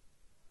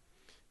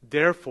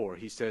 Therefore,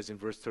 He says in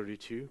verse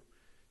 32,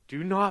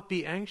 do not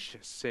be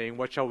anxious, saying,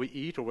 what shall we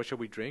eat, or what shall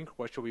we drink,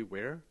 what shall we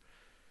wear?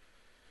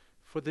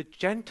 For the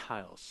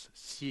Gentiles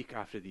seek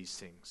after these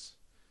things,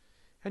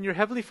 and your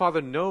heavenly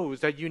Father knows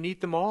that you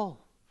need them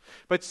all.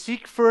 But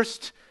seek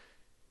first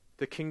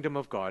the kingdom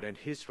of God and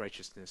His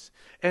righteousness,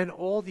 and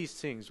all these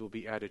things will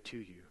be added to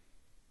you.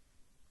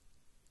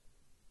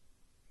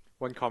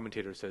 One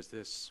commentator says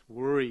this: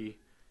 worry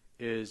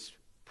is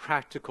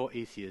practical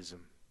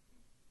atheism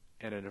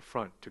and an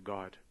affront to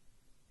God.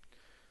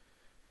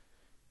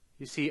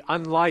 You see,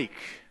 unlike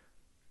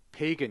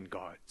pagan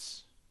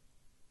gods,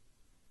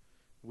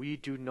 we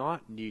do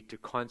not need to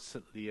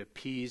constantly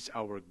appease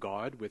our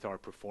God with our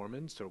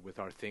performance or with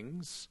our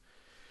things,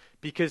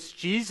 because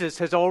Jesus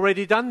has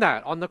already done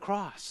that on the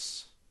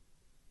cross.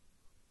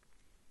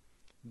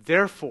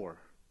 Therefore,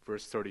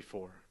 verse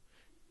 34,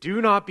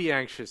 do not be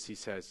anxious, He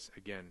says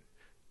again,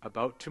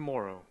 about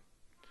tomorrow,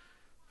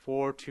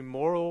 for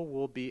tomorrow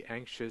will be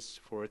anxious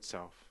for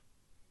itself.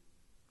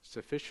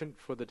 Sufficient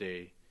for the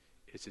day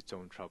is its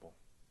own trouble.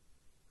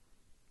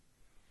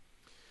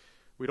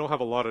 We don't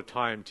have a lot of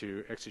time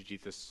to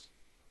exegete this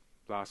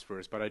last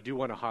verse, but I do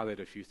want to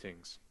highlight a few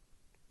things.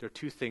 There are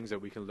two things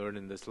that we can learn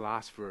in this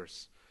last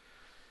verse.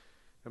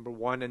 Number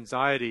one,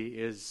 anxiety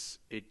is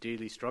a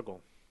daily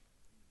struggle.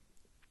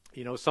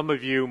 You know, some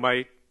of you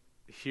might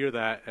hear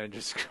that and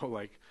just go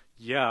like,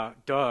 yeah,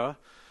 duh.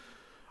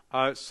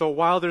 So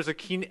while there's a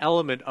keen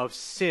element of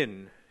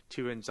sin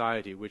to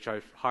anxiety, which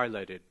I've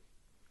highlighted,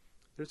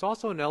 there's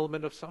also an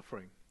element of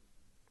suffering.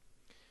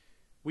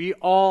 We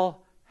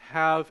all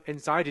have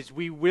anxieties.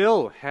 We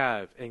will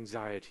have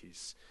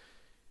anxieties.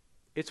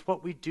 It's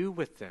what we do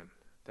with them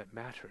that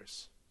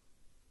matters.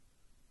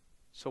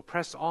 So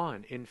press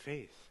on in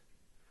faith.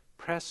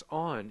 Press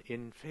on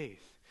in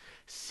faith.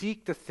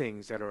 Seek the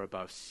things that are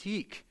above.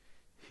 Seek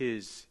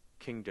His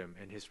kingdom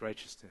and His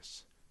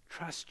righteousness.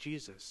 Trust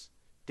Jesus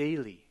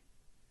daily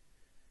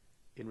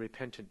in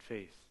repentant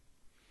faith.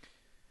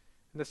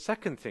 And the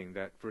second thing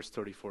that verse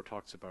 34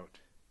 talks about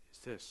is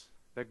this: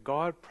 that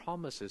God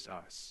promises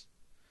us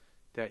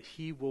that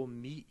He will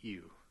meet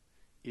you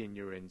in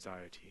your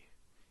anxiety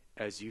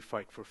as you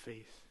fight for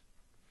faith.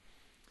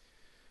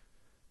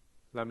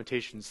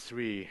 Lamentations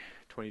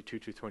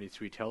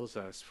 3:22-23 tells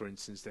us, for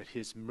instance, that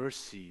His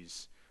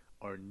mercies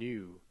are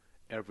new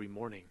every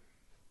morning.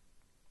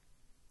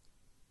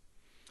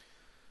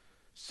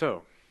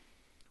 So,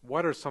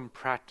 what are some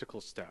practical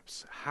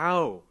steps?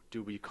 How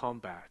do we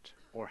combat,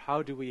 or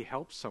how do we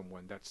help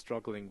someone that's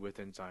struggling with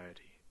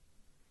anxiety?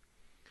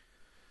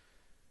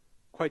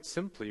 Quite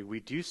simply, we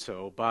do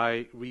so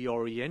by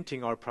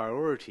reorienting our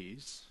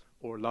priorities,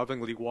 or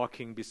lovingly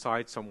walking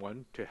beside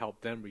someone to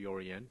help them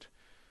reorient.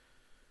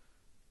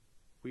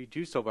 We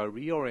do so by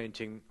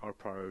reorienting our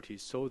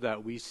priorities so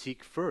that we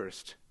seek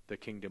first the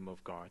kingdom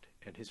of God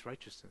and His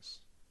righteousness.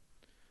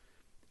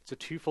 It's a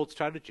twofold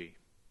strategy.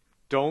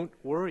 Don't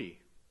worry.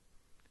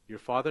 Your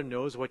Father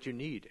knows what you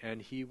need,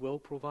 and He will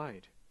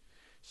provide.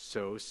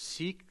 So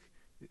seek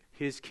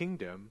His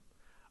kingdom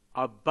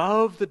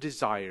above the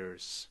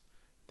desires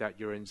that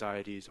your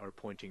anxieties are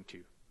pointing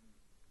to.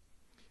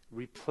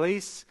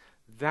 Replace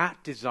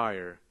that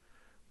desire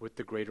with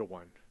the greater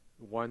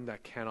one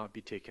that cannot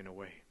be taken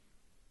away.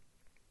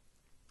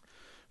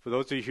 For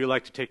those of you who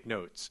like to take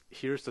notes,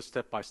 here's the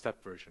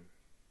step-by-step version.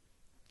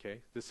 Okay,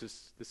 this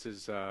is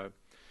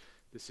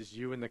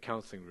you in the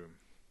counseling room,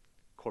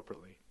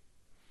 corporately.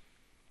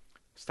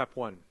 Step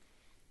 1: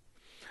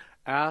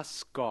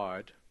 ask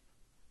God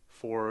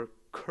for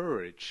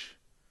courage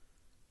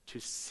to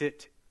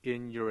sit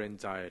in your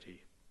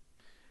anxiety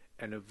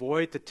and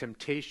avoid the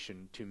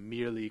temptation to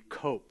merely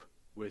cope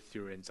with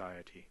your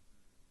anxiety.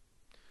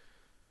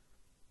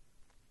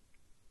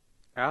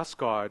 Ask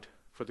God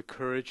for the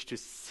courage to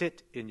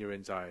sit in your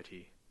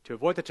anxiety, to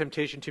avoid the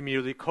temptation to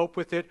merely cope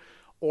with it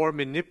or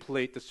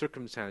manipulate the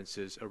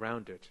circumstances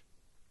around it.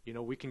 You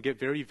know, we can get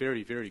very,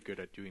 very, very good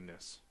at doing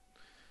this.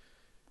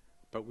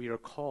 But we are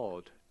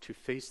called to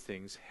face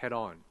things head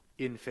on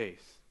in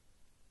faith.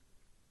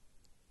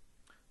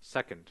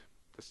 Second,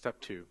 the step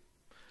 2.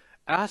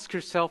 Ask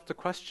yourself the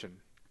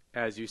question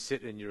as you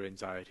sit in your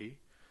anxiety,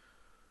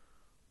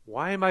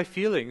 why am I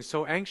feeling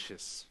so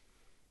anxious?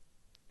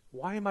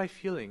 Why am I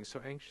feeling so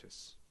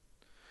anxious?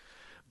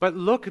 But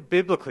look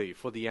biblically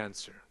for the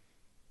answer.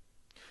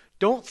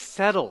 Don't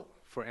settle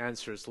for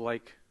answers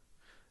like,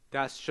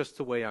 that's just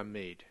the way I'm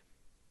made,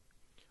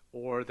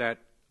 or that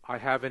I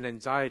have an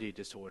anxiety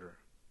disorder.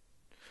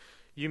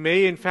 You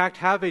may in fact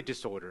have a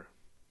disorder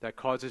that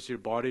causes your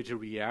body to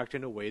react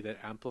in a way that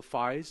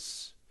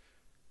amplifies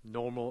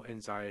normal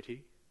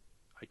anxiety.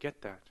 I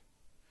get that.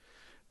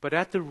 But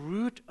at the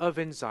root of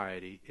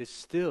anxiety is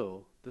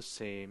still the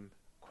same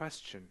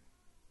question.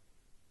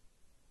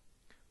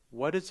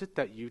 What is it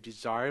that you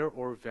desire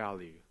or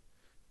value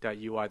that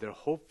you either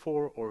hope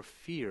for or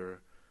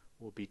fear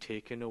will be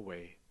taken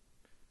away?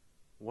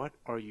 What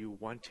are you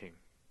wanting?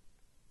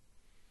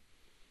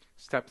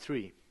 Step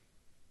 3.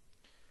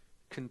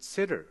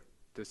 Consider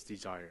this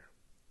desire.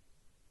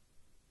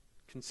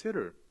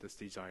 Consider this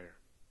desire.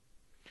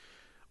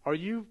 Are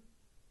you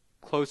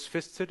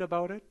close-fisted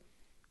about it,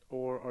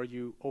 or are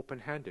you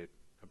open-handed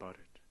about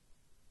it?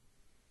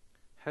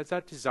 Has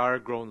that desire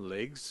grown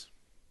legs?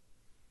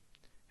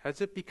 Has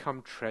it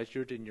become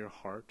treasured in your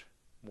heart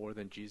more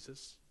than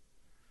Jesus?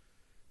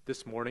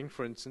 This morning,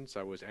 for instance,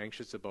 I was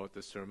anxious about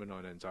the sermon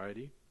on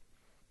anxiety.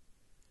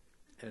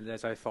 And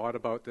as I thought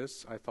about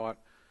this, I thought,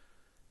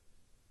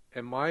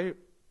 am I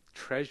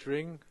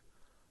treasuring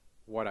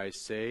what I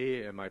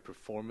say and my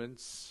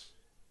performance,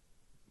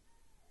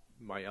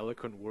 my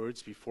eloquent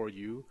words before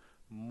you,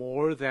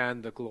 more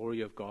than the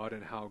glory of God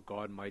and how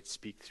God might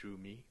speak through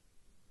me?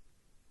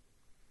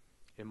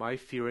 Am I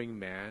fearing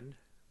man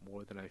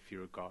more than I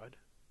fear God?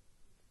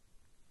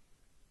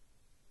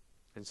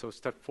 And so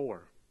step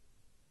 4,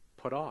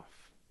 put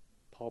off.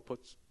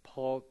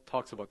 Paul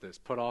talks about this,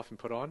 put off and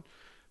put on.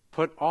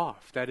 Put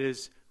off, that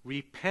is,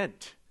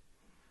 repent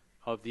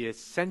of the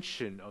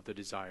ascension of the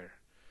desire.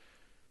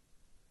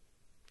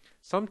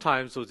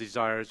 Sometimes those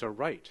desires are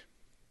right.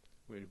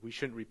 We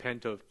shouldn't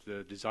repent of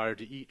the desire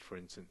to eat, for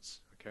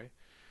instance. Okay?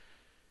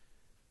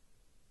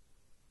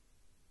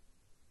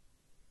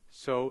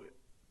 So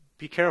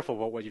be careful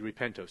about what you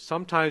repent of.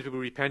 Sometimes we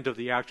repent of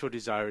the actual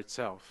desire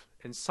itself.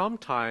 And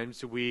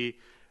sometimes we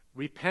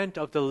repent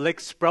of the lick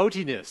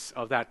sproutiness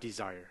of that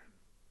desire.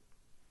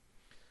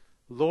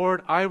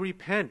 Lord, I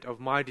repent of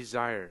my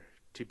desire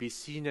to be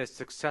seen as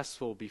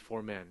successful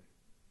before men.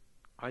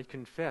 I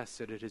confess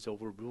that it has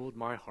overruled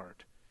my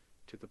heart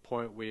to the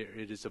point where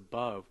it is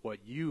above what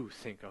you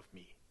think of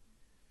me.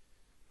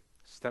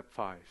 Step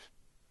 5.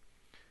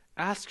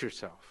 Ask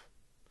yourself,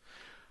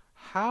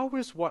 how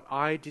is what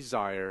I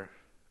desire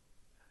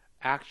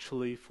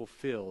actually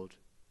fulfilled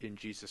in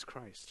Jesus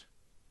Christ?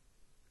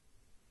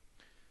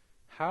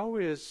 How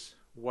is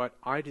what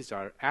I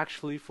desire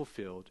actually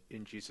fulfilled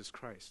in Jesus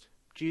Christ?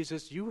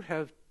 Jesus, you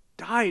have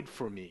died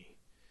for me.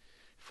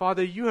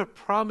 Father, you have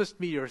promised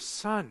me your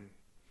Son.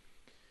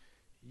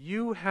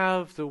 You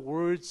have the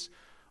words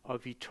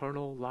of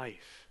eternal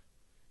life.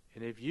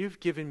 And if you've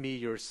given me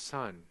your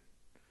Son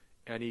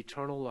and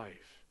eternal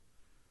life,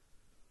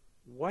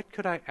 what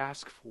could I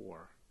ask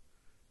for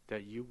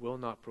that you will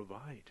not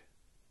provide?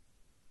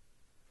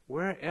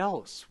 Where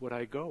else would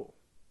I go?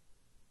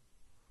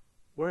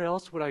 Where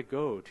else would I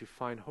go to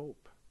find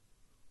hope?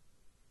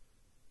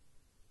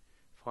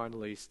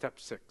 Finally, step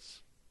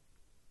 6.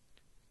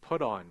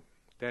 Put on,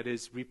 that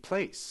is,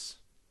 replace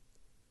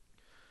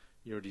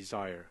your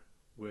desire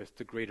with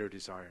the greater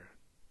desire.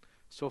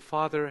 So,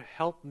 Father,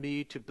 help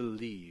me to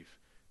believe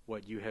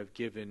what you have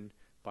given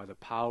by the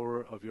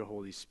power of your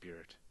Holy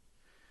Spirit.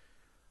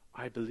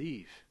 I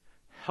believe.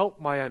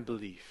 Help my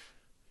unbelief.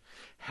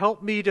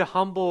 Help me to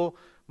humble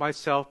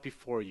myself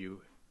before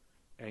you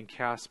and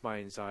cast my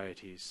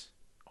anxieties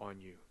on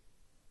you.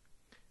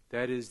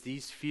 That is,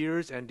 these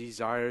fears and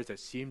desires that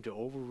seem to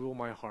overrule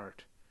my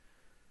heart,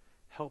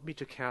 help me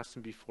to cast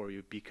them before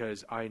you,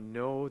 because I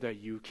know that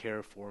you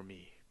care for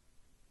me.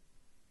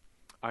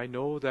 I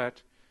know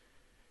that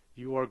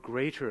you are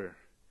greater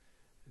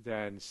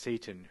than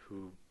Satan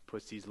who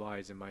puts these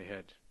lies in my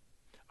head.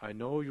 I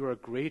know you are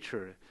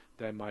greater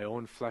than my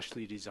own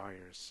fleshly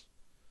desires,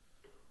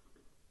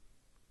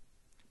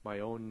 my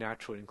own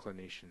natural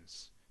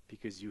inclinations,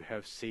 because you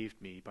have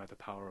saved me by the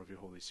power of your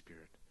Holy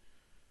Spirit.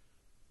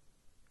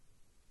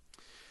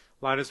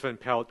 Linus Van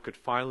Pelt could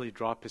finally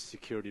drop his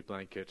security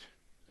blanket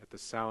at the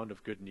sound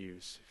of good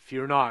news.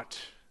 "Fear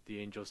not," the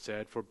angel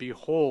said, "for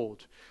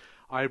behold,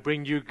 I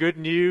bring you good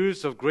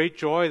news of great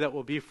joy that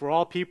will be for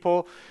all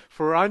people.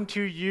 For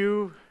unto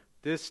you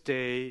this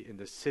day in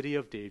the city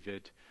of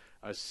David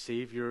a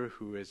Savior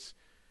who is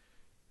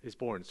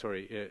born."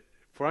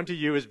 For unto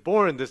you is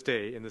born this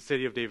day in the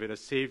city of David a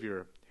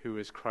Savior who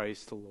is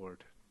Christ the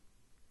Lord.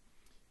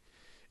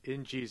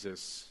 In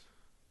Jesus,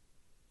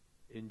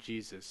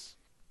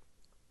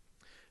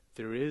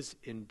 there is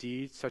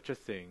indeed such a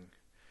thing,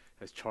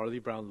 as Charlie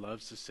Brown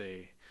loves to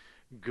say,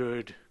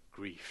 good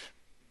grief.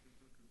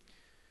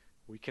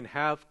 We can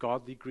have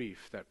godly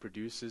grief that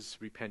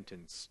produces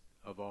repentance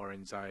of our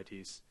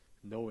anxieties,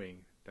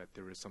 knowing that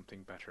there is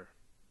something better.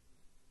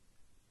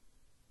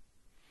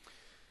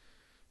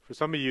 For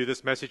some of you,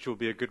 this message will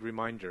be a good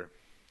reminder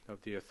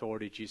of the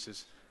authority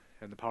Jesus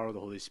and the power of the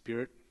Holy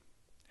Spirit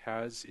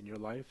has in your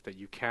life, that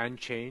you can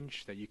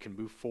change, that you can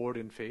move forward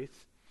in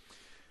faith.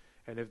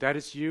 And if that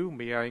is you,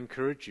 may I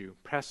encourage you,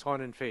 press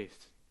on in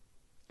faith.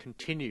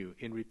 Continue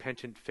in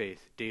repentant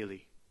faith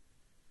daily.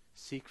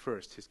 Seek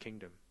first his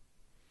kingdom.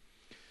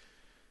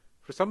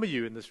 For some of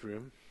you in this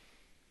room,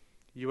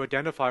 you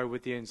identify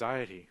with the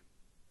anxiety,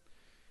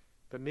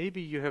 but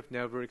maybe you have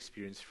never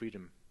experienced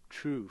freedom,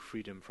 true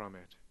freedom from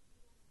it.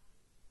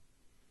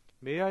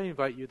 May I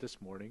invite you this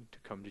morning to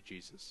come to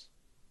Jesus.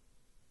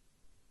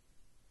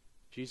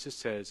 Jesus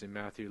says in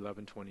Matthew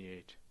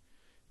 11:28,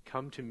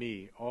 "Come to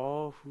me,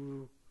 all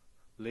who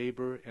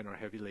labor and are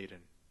heavy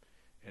laden,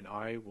 and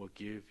I will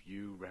give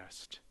you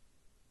rest."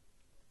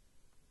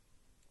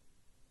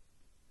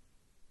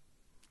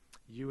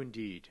 You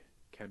indeed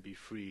can be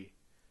free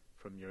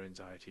from your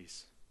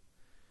anxieties.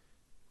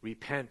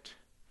 Repent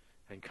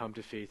and come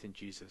to faith in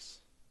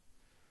Jesus.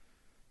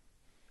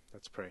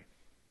 Let's pray.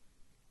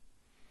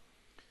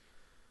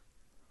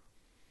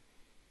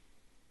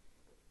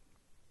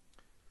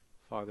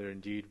 Father,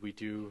 indeed we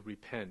do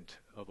repent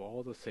of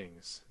all the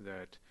things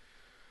that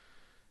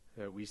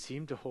we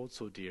seem to hold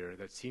so dear,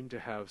 that seem to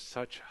have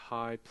such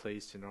high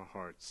place in our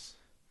hearts,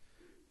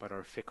 but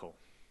are fickle.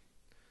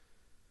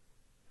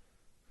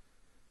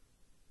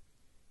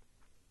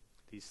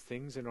 These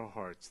things in our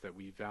hearts that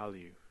we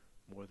value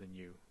more than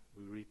you,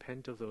 we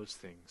repent of those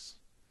things.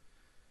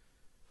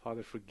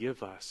 Father,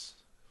 forgive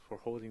us for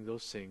holding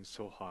those things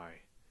so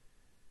high,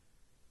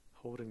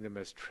 holding them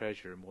as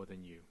treasure more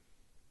than you.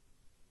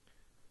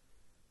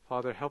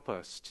 Father, help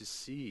us to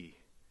see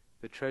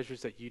the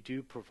treasures that you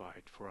do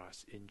provide for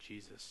us in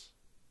Jesus.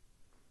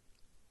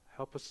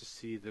 Help us to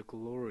see the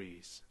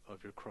glories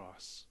of your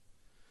cross,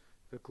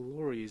 the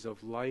glories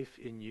of life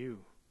in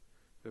you,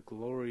 the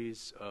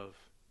glories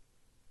of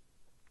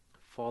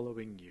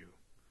following you,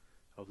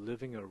 of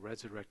living a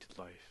resurrected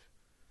life,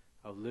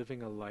 of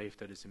living a life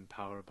that is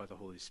empowered by the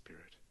Holy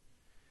Spirit.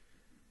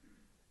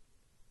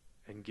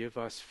 And give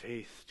us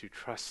faith to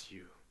trust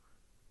you,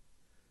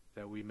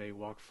 that we may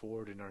walk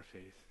forward in our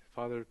faith.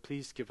 Father,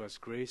 please give us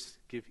grace.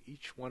 Give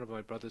each one of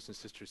my brothers and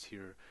sisters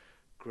here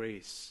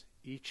grace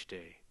each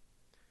day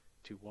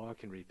to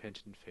walk in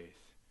repentant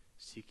faith,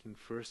 seeking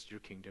first your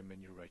kingdom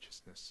and your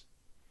righteousness.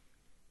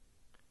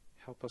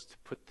 Help us to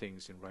put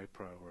things in right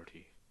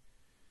priority.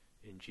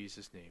 In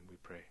Jesus' name we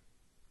pray.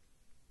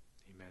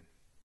 Amen.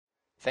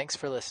 Thanks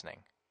for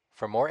listening.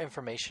 For more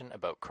information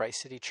about Christ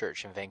City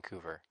Church in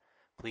Vancouver,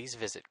 please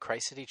visit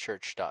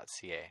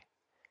christcitychurch.ca.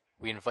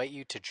 We invite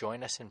you to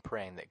join us in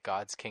praying that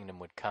God's kingdom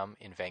would come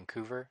in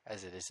Vancouver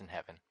as it is in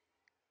heaven.